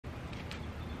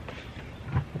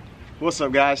What's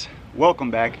up, guys? Welcome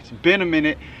back. It's been a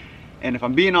minute, and if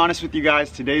I'm being honest with you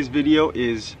guys, today's video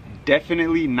is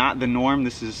definitely not the norm.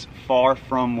 This is far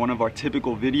from one of our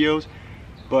typical videos,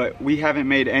 but we haven't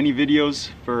made any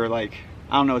videos for like,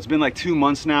 I don't know, it's been like 2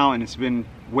 months now, and it's been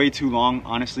way too long,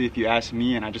 honestly, if you ask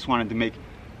me. And I just wanted to make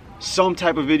some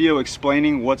type of video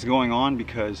explaining what's going on,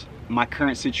 because my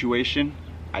current situation,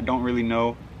 I don't really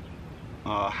know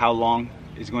how long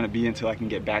it's going to be until I can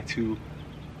get back to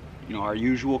our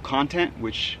usual content,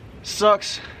 which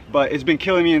sucks, but it's been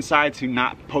killing me inside to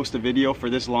not post a video for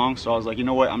this long. So I was like, you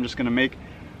know what, I'm just gonna make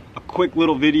a quick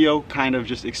little video kind of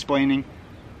just explaining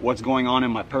what's going on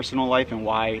in my personal life and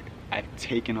why I've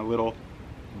taken a little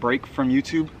break from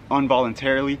YouTube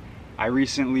involuntarily. I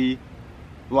recently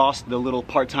lost the little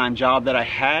part-time job that I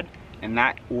had, and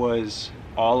that was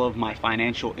all of my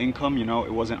financial income.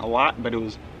 It wasn't a lot, but it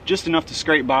was just enough to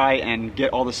scrape by and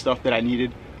get all the stuff that I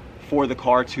needed for the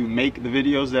car to make the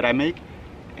videos that I make.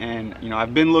 And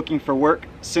I've been looking for work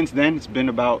since then. It's been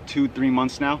about 2-3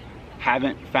 months now.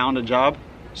 Haven't found a job,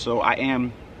 so I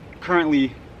am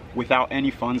currently without any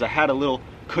funds. I had a little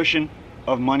cushion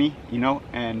of money,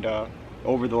 and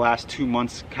over the last 2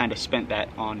 months kind of spent that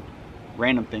on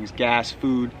random things, gas,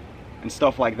 food, and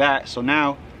stuff like that. So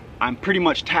now I'm pretty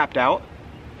much tapped out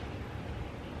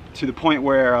to the point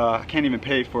where I can't even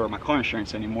pay for my car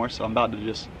insurance anymore. So I'm about to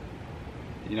just,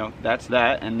 that's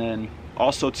that. And then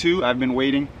also too, I've been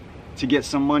waiting to get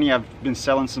some money. I've been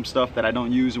selling some stuff that I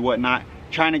don't use or whatnot,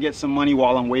 trying to get some money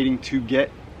while I'm waiting to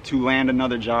land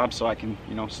another job so I can,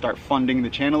 start funding the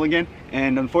channel again.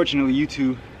 And unfortunately,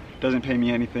 YouTube doesn't pay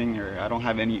me anything, or I don't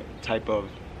have any type of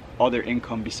other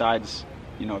income besides,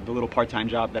 the little part-time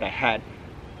job that I had.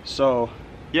 So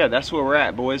yeah, that's where we're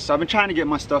at, boys. So I've been trying to get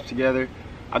my stuff together.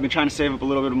 I've been trying to save up a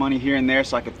little bit of money here and there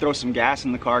so I could throw some gas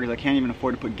in the car, because I can't even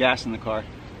afford to put gas in the car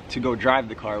to go drive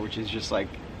the car, which is just like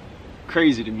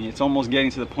crazy to me. It's almost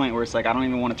getting to the point where it's like I don't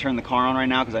even want to turn the car on right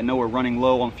now because I know we're running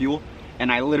low on fuel,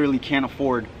 and I literally can't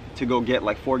afford to go get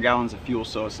like 4 gallons of fuel.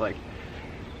 So it's like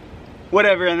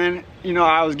whatever. And then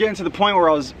I was getting to the point where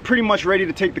I was pretty much ready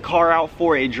to take the car out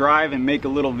for a drive and make a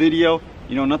little video,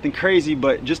 nothing crazy,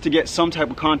 but just to get some type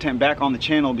of content back on the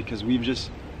channel, because we've just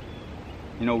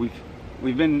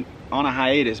we've been on a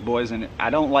hiatus, boys, and I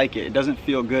don't like it. It doesn't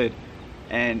feel good.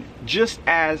 And just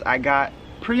as I got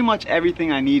pretty much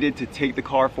everything I needed to take the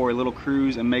car for a little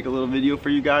cruise and make a little video for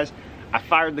you guys, I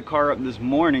fired the car up this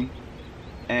morning,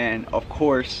 and of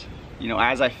course,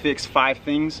 as I fix 5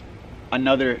 things,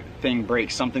 another thing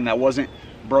breaks, something that wasn't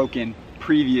broken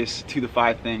previous to the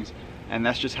 5 things. And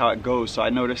that's just how it goes. So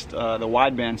I noticed the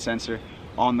wideband sensor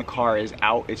on the car is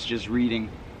out. It's just reading,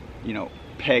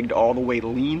 pegged all the way to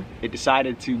lean. It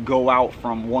decided to go out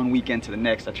from one weekend to the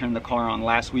next. I turned the car on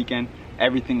last weekend,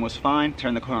 everything was fine.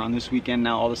 Turned the car on this weekend,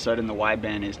 now all of a sudden the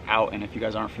wideband is out. And if you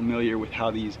guys aren't familiar with how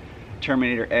these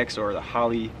Terminator X or the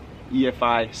Holley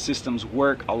EFI systems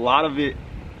work, a lot of it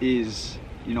is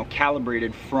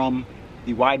calibrated from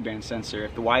the wideband sensor.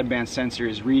 If the wideband sensor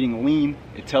is reading lean,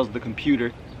 it tells the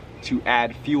computer to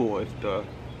add fuel. If the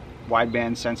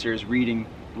wideband sensor is reading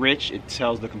rich, it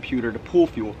tells the computer to pull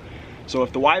fuel. So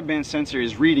if the wideband sensor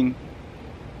is reading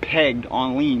pegged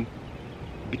on lean,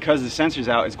 because the sensor's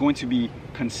out, it's going to be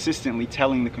consistently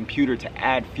telling the computer to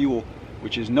add fuel,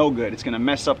 which is no good. It's going to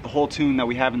mess up the whole tune that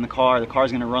we have in the car. The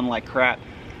car's going to run like crap.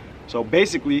 So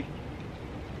basically,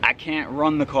 I can't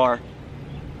run the car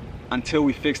until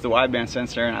we fix the wideband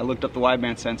sensor. And I looked up the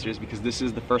wideband sensors because this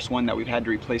is the first one that we've had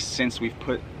to replace since we've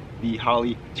put the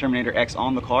Holley Terminator X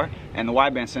on the car, and the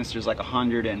wideband sensor is like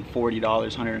 $140,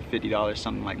 $150,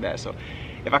 something like that. So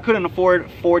if I couldn't afford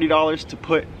 $40 to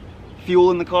put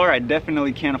fuel in the car, I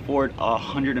definitely can't afford a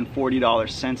 $140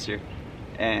 sensor.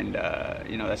 And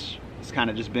it's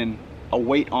kind of just been a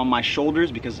weight on my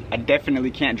shoulders, because I definitely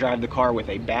can't drive the car with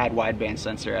a bad wideband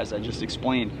sensor, as I just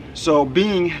explained. So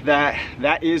being that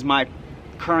that is my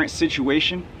current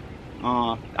situation,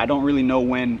 I don't really know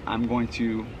when I'm going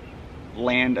to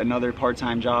land another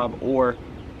part-time job or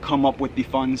come up with the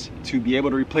funds to be able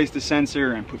to replace the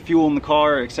sensor and put fuel in the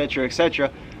car, etc.,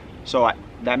 etc. So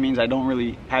that means I don't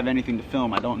really have anything to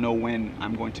film. I don't know when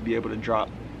I'm going to be able to drop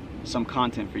some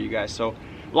content for you guys. So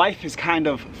life is kind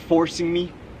of forcing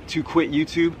me to quit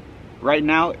YouTube right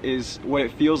now, is what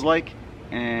it feels like.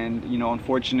 And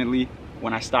unfortunately,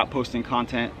 when I stop posting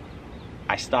content,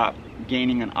 I stop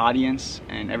gaining an audience,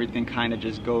 and everything kind of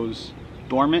just goes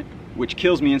dormant, which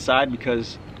kills me inside,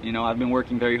 because I've been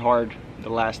working very hard the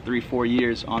last 3-4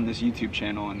 years on this YouTube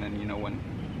channel, and then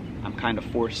when I'm kind of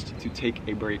forced to take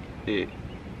a break, it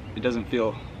doesn't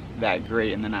feel that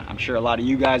great. And then I'm sure a lot of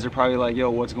you guys are probably like, yo,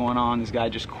 what's going on? This guy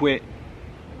just quit.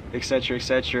 etc.,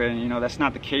 etc. And you know, that's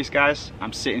not the case, guys.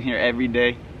 I'm sitting here every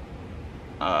day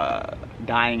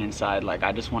dying inside. Like,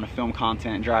 I just want to film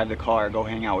content, drive the car, go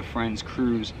hang out with friends,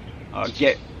 cruise,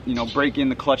 get, you know, break in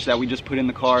the clutch that we just put in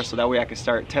the car, so that way I can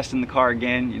start testing the car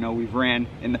again. You know, we've ran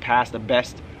in the past the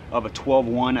best of a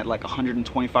 12.1 at like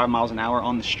 125 miles an hour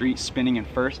on the street, spinning in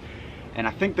first, and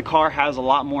I think the car has a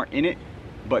lot more in it,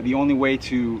 but the only way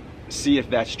to see if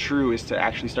that's true is to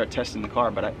actually start testing the car.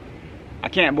 But I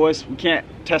can't, boys. We can't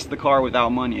test the car without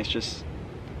money. It's just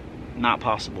not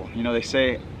possible. You know, they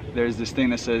say, there's this thing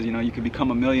that says, you know, you could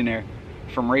become a millionaire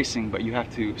from racing, but you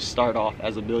have to start off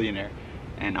as a billionaire.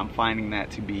 And I'm finding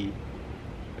that to be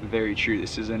very true.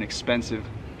 This is an expensive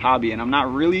hobby, and I'm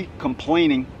not really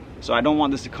complaining, so I don't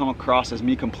want this to come across as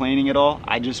me complaining at all.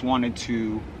 I just wanted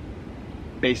to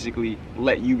basically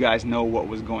let you guys know what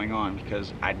was going on,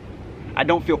 because I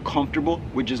don't feel comfortable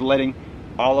with just letting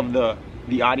all of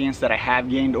the audience that I have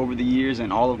gained over the years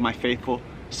and all of my faithful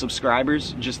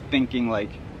subscribers just thinking like,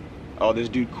 oh, this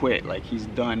dude quit, like he's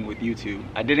done with YouTube.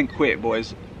 I didn't quit,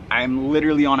 boys. I'm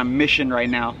literally on a mission right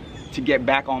now to get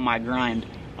back on my grind.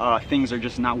 Things are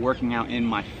just not working out in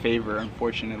my favor,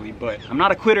 unfortunately, but I'm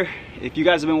not a quitter. If you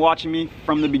guys have been watching me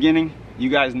from the beginning, you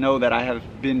guys know that I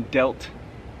have been dealt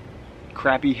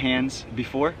crappy hands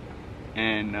before,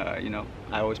 and you know,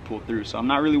 I always pull through, so I'm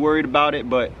not really worried about it.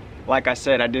 But like I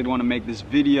said, I did want to make this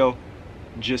video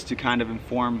just to kind of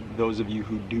inform those of you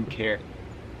who do care.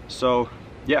 So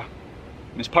yeah,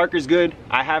 Miss Parker's good.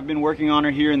 I have been working on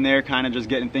her here and there, kind of just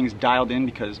getting things dialed in,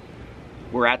 because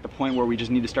we're at the point where we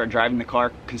just need to start driving the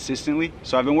car consistently.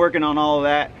 So I've been working on all of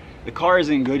that. The car is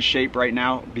in good shape right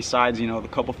now, besides, you know, the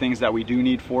couple things that we do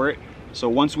need for it. So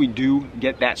once we do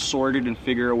get that sorted and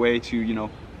figure a way to, you know,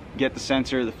 get the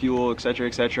sensor, the fuel, etc.,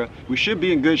 etc., we should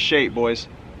be in good shape, boys,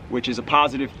 which is a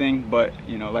positive thing. But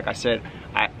you know, like I said,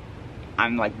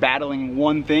 I'm like battling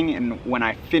one thing, and when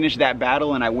I finish that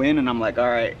battle and I win, and I'm like, all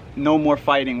right, no more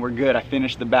fighting, we're good, I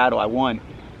finished the battle, I won,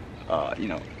 you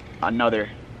know, another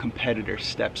competitor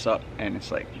steps up, and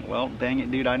it's like, well, dang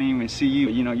it, dude, I didn't even see you,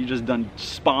 you know, you just done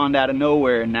spawned out of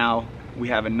nowhere, and now we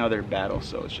have another battle.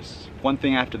 So it's just one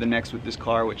thing after the next with this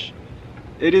car, which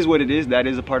it is what it is. That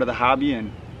is a part of the hobby,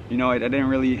 and you know, I didn't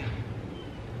really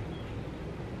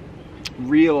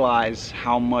realize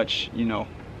how much, you know,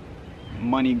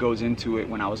 money goes into it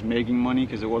when I was making money,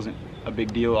 because it wasn't a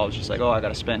big deal. I was just like, oh, I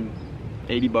gotta spend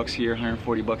 80 bucks here,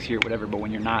 140 bucks here, whatever. But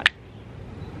when you're not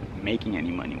making any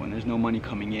money, when there's no money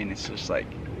coming in, it's just like,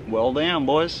 well, damn,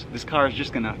 boys, this car is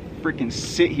just gonna freaking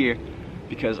sit here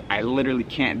because I literally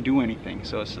can't do anything.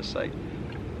 So it's just like,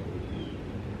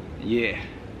 yeah.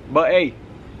 But hey,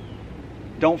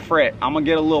 don't fret, I'm gonna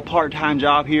get a little part-time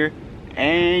job here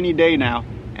any day now,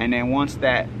 and then once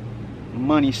that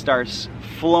money starts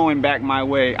flowing back my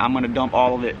way, I'm gonna dump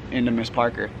all of it into Miss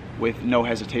Parker with no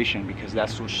hesitation, because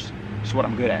that's what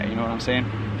I'm good at, you know what I'm saying?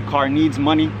 The car needs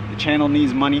money, the channel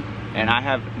needs money, and I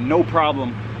have no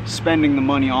problem spending the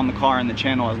money on the car and the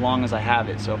channel as long as I have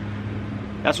it. So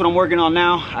that's what I'm working on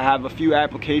now. I have a few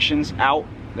applications out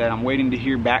that I'm waiting to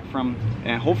hear back from,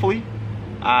 and hopefully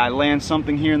I land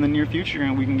something here in the near future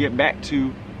and we can get back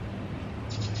to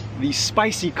the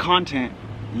spicy content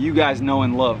you guys know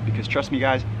and love. Because trust me,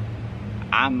 guys,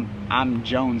 I'm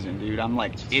jonesing, dude. I'm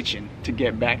like itching to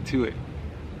get back to it.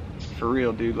 For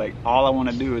real, dude. Like, all I want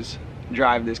to do is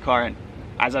drive this car. And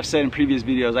as I've said in previous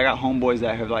videos, I got homeboys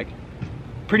that have like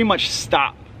pretty much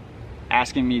stopped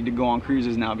asking me to go on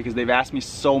cruises now, because they've asked me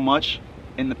so much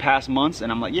in the past months, and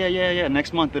I'm like, yeah,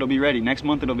 next month it'll be ready, next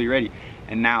month it'll be ready.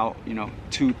 And now, you know,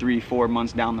 2, 3, 4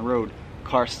 months down the road,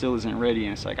 car still isn't ready,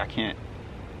 and it's like, I can't,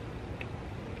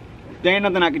 there ain't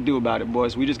nothing I can do about it,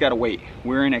 boys. We just gotta wait.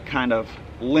 We're in a kind of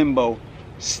limbo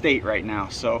state right now.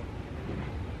 So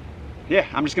yeah,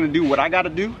 I'm just gonna do what I gotta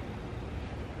do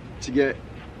to get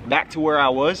back to where I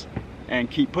was and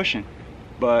keep pushing.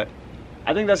 But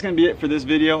I think that's gonna be it for this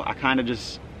video. I kind of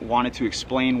just wanted to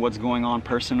explain what's going on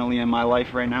personally in my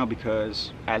life right now,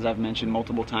 because as I've mentioned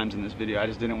multiple times in this video, I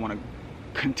just didn't want to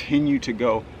continue to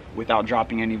go without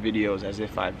dropping any videos as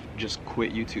if I've just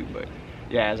quit YouTube. But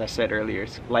yeah, as I said earlier,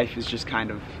 life is just kind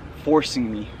of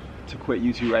forcing me to quit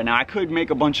YouTube right now. I could make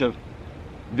a bunch of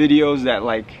videos that,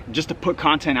 like, just to put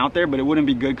content out there, but it wouldn't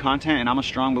be good content, and I'm a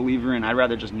strong believer in I'd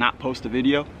rather just not post a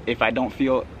video if I don't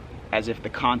feel as if the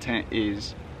content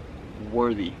is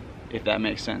worthy, if that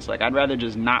makes sense. Like, I'd rather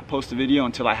just not post a video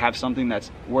until I have something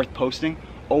that's worth posting,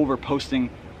 over posting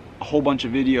a whole bunch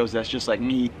of videos that's just like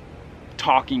me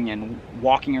talking and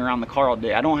walking around the car all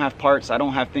day. I don't have parts, I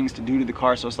don't have things to do to the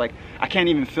car, so it's like I can't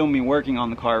even film me working on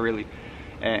the car really.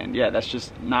 And yeah, that's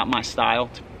just not my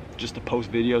style, just to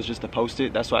post videos just to post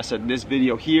it. That's why I said this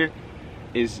video here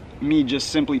is me just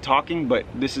simply talking, but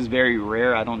this is very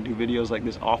rare. I don't do videos like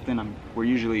this often. We're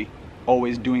usually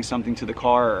always doing something to the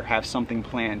car or have something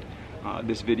planned.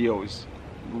 This video is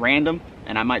random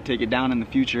and I might take it down in the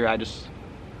future. I just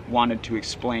wanted to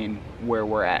explain where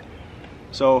we're at.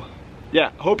 So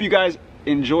yeah, hope you guys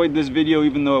enjoyed this video,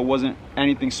 even though it wasn't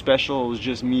anything special. It was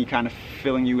just me kind of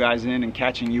filling you guys in and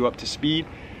catching you up to speed.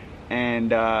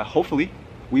 And hopefully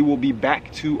we will be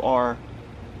back to our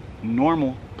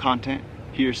normal content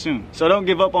here soon. So don't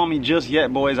give up on me just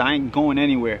yet, boys. I ain't going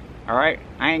anywhere. All right,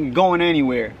 I ain't going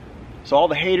anywhere. So all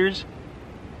the haters,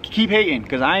 keep hating,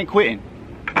 because I ain't quitting.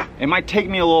 It might take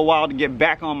me a little while to get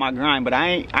back on my grind, but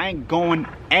I ain't going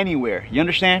anywhere. You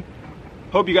understand?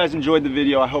 Hope you guys enjoyed the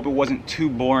video. I hope it wasn't too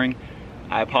boring.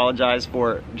 I apologize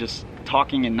for just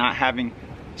talking and not having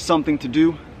something to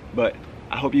do, but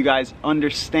I hope you guys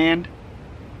understand,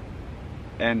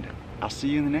 and I'll see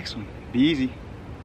you in the next one. Be easy.